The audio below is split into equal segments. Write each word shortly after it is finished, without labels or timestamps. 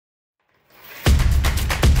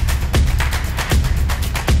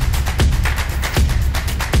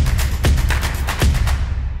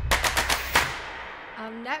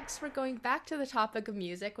Next, we're going back to the topic of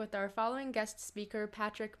music with our following guest speaker,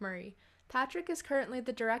 Patrick Murray. Patrick is currently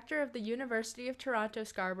the director of the University of Toronto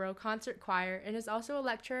Scarborough Concert Choir and is also a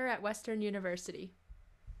lecturer at Western University.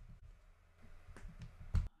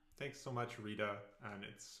 Thanks so much, Rita. And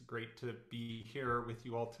it's great to be here with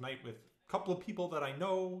you all tonight with a couple of people that I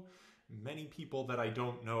know, many people that I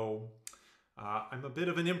don't know. I'm a bit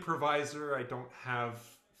of an improviser. I don't have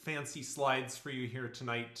fancy slides for you here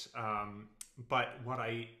tonight. But what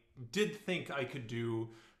I did think I could do,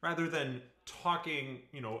 rather than talking,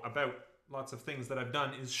 about lots of things that I've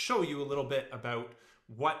done, is show you a little bit about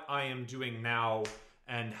what I am doing now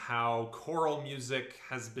and how choral music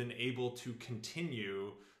has been able to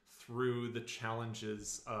continue through the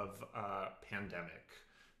challenges of a pandemic.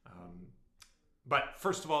 But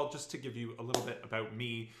first of all, just to give you a little bit about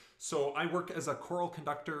me. So I work as a choral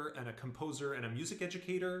conductor and a composer and a music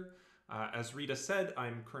educator. As Rita said,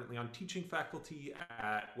 I'm currently on teaching faculty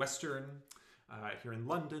at Western here in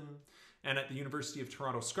London and at the University of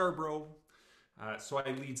Toronto Scarborough. So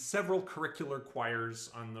I lead several curricular choirs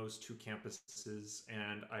on those two campuses,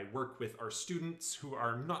 and I work with our students who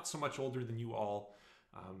are not so much older than you all,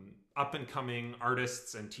 up and coming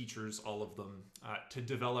artists and teachers, all of them, to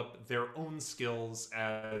develop their own skills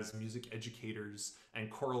as music educators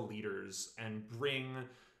and choral leaders and bring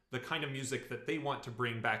the kind of music that they want to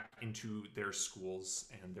bring back into their schools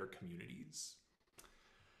and their communities.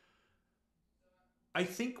 I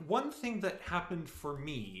think one thing that happened for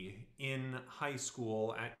me in high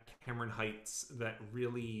school at Cameron Heights that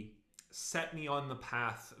really set me on the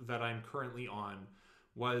path that I'm currently on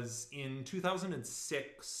was in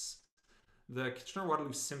 2006, the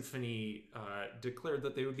Kitchener-Waterloo Symphony declared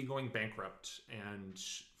that they would be going bankrupt and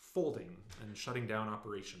folding and shutting down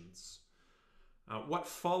operations. What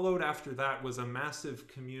followed after that was a massive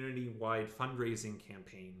community-wide fundraising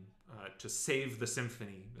campaign to save the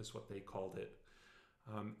symphony, is what they called it.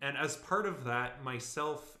 And as part of that,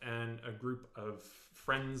 myself and a group of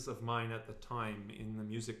friends of mine at the time in the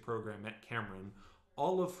music program at Cameron,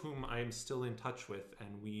 all of whom I'm still in touch with,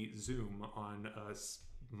 and we Zoom on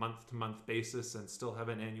a month-to-month basis and still have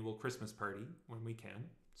an annual Christmas party when we can.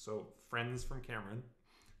 So friends from Cameron,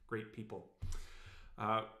 great people.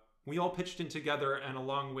 We all pitched in together and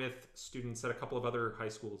along with students at a couple of other high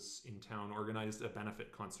schools in town organized a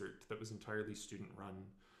benefit concert that was entirely student run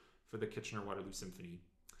for the Kitchener-Waterloo Symphony.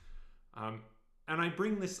 And I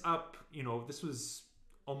bring this up, this was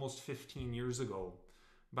almost 15 years ago,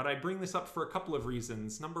 but I bring this up for a couple of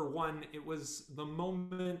reasons. Number one, it was the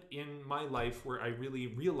moment in my life where I really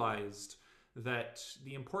realized that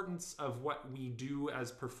the importance of what we do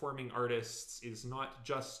as performing artists is not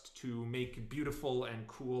just to make beautiful and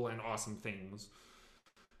cool and awesome things,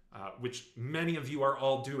 which many of you are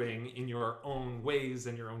all doing in your own ways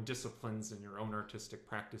and your own disciplines and your own artistic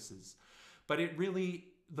practices. But it really,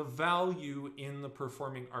 the value in the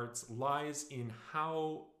performing arts lies in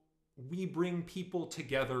how we bring people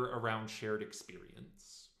together around shared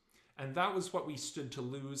experience. And that was what we stood to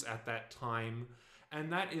lose at that time. And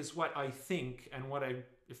that is what I think, and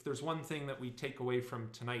if there's one thing that we take away from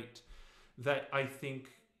tonight, that I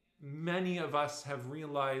think many of us have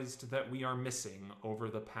realized that we are missing over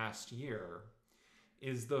the past year,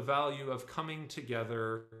 is the value of coming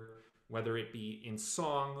together, whether it be in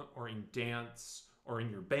song or in dance or in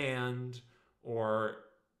your band or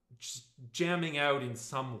just jamming out in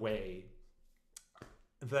some way,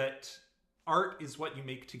 that art is what you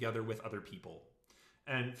make together with other people.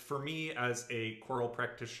 And for me, as a choral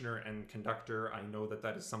practitioner and conductor, I know that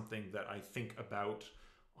that is something that I think about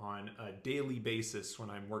on a daily basis when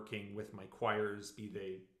I'm working with my choirs, be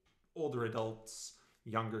they older adults,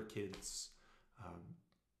 younger kids.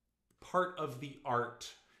 Part of the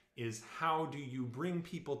art is how do you bring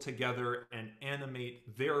people together and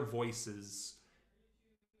animate their voices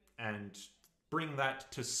and bring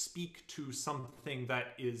that to speak to something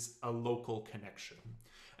that is a local connection.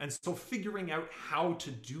 And so figuring out how to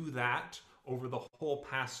do that over the whole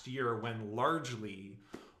past year, when largely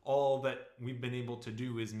all that we've been able to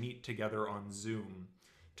do is meet together on Zoom,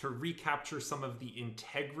 to recapture some of the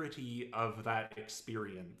integrity of that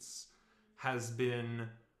experience, has been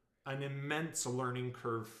an immense learning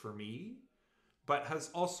curve for me, but has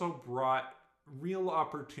also brought real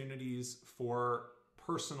opportunities for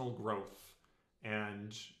personal growth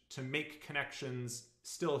and to make connections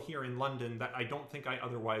still here in London that I don't think I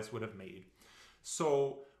otherwise would have made.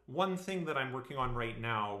 So one thing that I'm working on right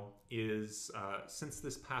now is, since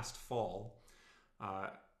this past fall,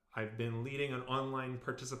 I've been leading an online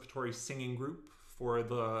participatory singing group for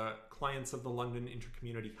the clients of the London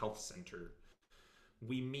Intercommunity Health Centre.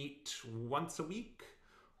 We meet once a week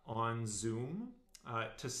on Zoom,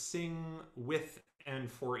 to sing with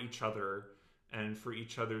and for each other and for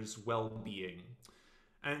each other's well being.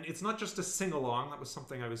 And it's not just a sing along, that was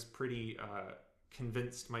something I was pretty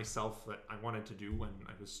convinced myself that I wanted to do when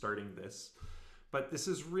I was starting this. But this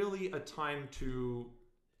is really a time to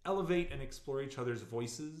elevate and explore each other's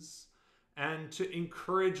voices and to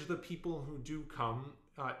encourage the people who do come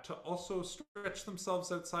to also stretch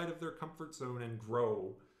themselves outside of their comfort zone and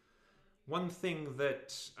grow. One thing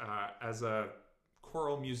that, as a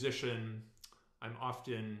choral musician, I'm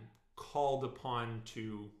often called upon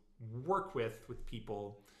to work with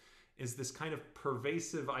people is this kind of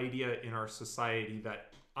pervasive idea in our society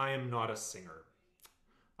that I am not a singer.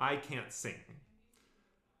 I can't sing.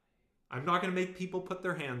 I'm not going to make people put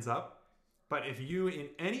their hands up, but if you in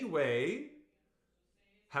any way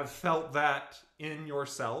have felt that in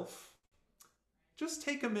yourself, just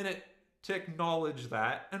take a minute to acknowledge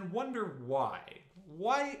that and wonder why.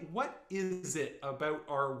 What is it about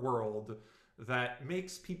our world that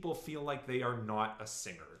makes people feel like they are not a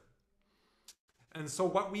singer? And so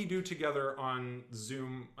what we do together on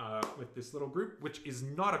Zoom with this little group, which is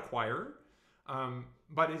not a choir,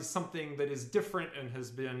 but is something that is different and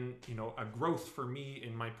has been, a growth for me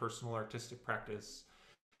in my personal artistic practice,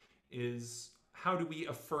 is how do we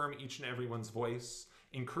affirm each and everyone's voice,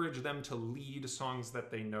 encourage them to lead songs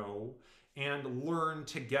that they know, and learn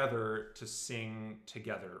together to sing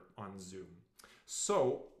together on Zoom.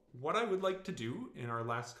 So what I would like to do in our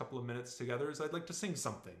last couple of minutes together is I'd like to sing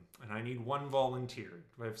something, and I need one volunteer.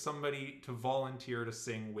 Do I have somebody to volunteer to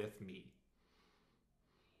sing with me?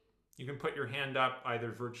 You can put your hand up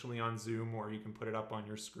either virtually on Zoom or you can put it up on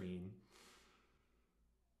your screen.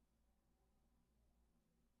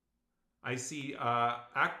 I see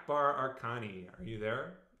Akbar Arkani. Are you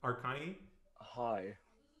there, Arkani? Hi.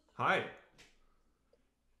 Hi.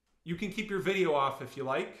 You can keep your video off if you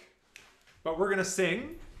like, but we're going to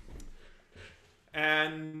sing.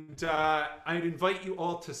 And I'd invite you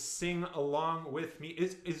all to sing along with me.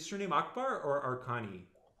 Is your name Akbar or Arkani?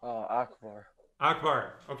 Akbar.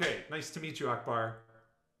 Akbar. Okay, nice to meet you, Akbar.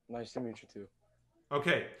 Nice to meet you too.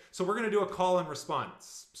 Okay, so we're going to do a call and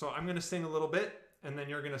response. So I'm going to sing a little bit, and then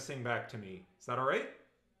you're going to sing back to me. Is that all right?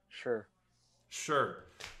 Sure. Sure.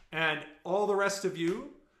 And all the rest of you,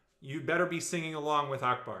 you better be singing along with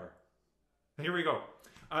Akbar. Here we go.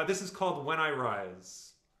 This is called When I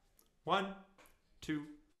Rise. 1, 2,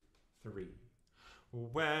 3.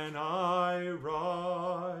 When I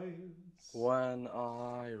rise. When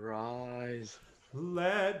I rise.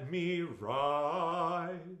 Let me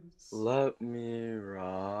rise. Let me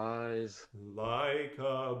rise. Like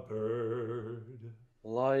a bird.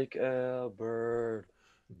 Like a bird.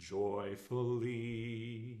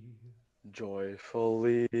 Joyfully.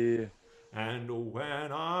 Joyfully. And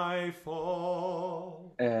when I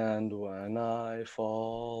fall. And when I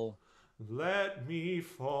fall. Let me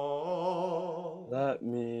fall. Let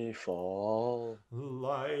me fall.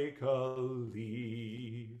 Like a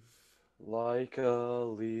leaf. Like a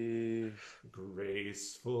leaf.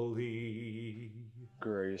 Gracefully.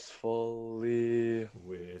 Gracefully.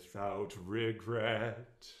 Without regret.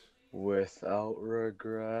 Without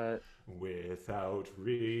regret. Without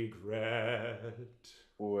regret.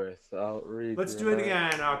 Without regret. Let's do it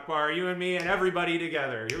again, Akbar. You and me and everybody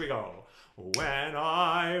together. Here we go. When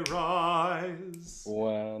I rise.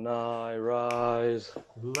 When I rise.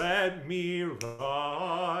 Let me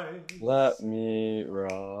rise. Let me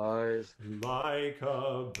rise. Like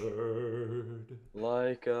a bird.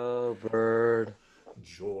 Like a bird.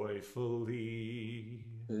 Joyfully.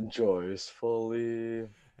 Joyfully.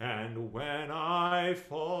 And when I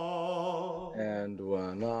fall. And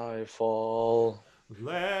when I fall.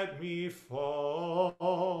 Let me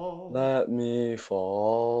fall. Let me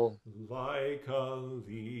fall. Like a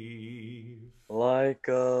leaf. Like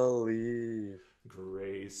a leaf.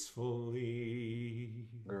 Gracefully.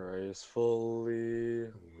 Gracefully.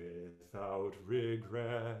 Without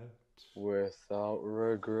regret. Without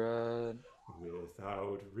regret.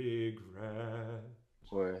 Without regret.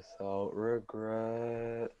 Without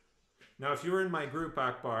regret. Now, if you were in my group,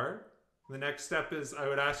 Akbar, the next step is I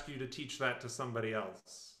would ask you to teach that to somebody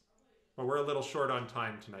else. But we're a little short on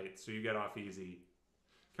time tonight, so you get off easy.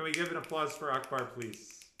 Can we give an applause for Akbar,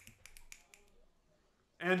 please?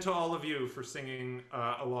 And to all of you for singing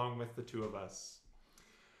along with the two of us.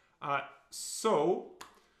 So,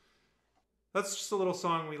 that's just a little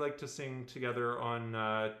song we like to sing together on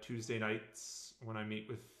Tuesday nights when I meet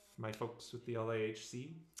with my folks with the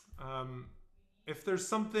LAHC. If there's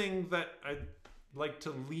something that I'd like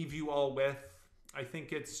to leave you all with, I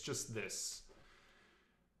think it's just this.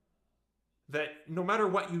 That no matter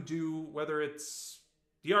what you do, whether it's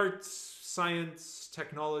the arts, science,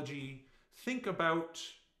 technology, think about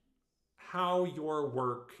how your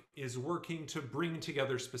work is working to bring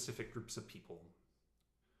together specific groups of people.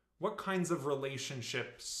 What kinds of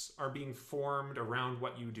relationships are being formed around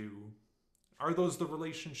what you do? Are those the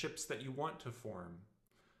relationships that you want to form?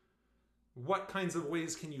 What kinds of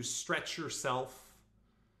ways can you stretch yourself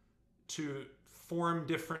to form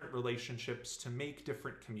different relationships, to make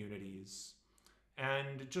different communities?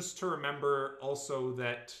 And just to remember also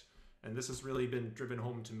that, and this has really been driven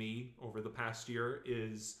home to me over the past year,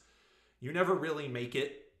 is you never really make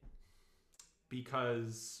it,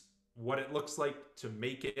 because what it looks like to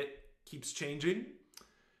make it keeps changing.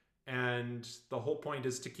 And the whole point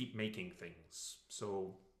is to keep making things.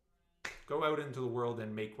 So go out into the world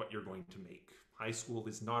and make what you're going to make. High school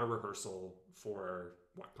is not a rehearsal for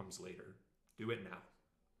what comes later. Do it now.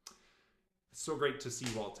 It's so great to see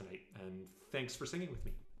you all tonight, and thanks for singing with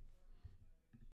me.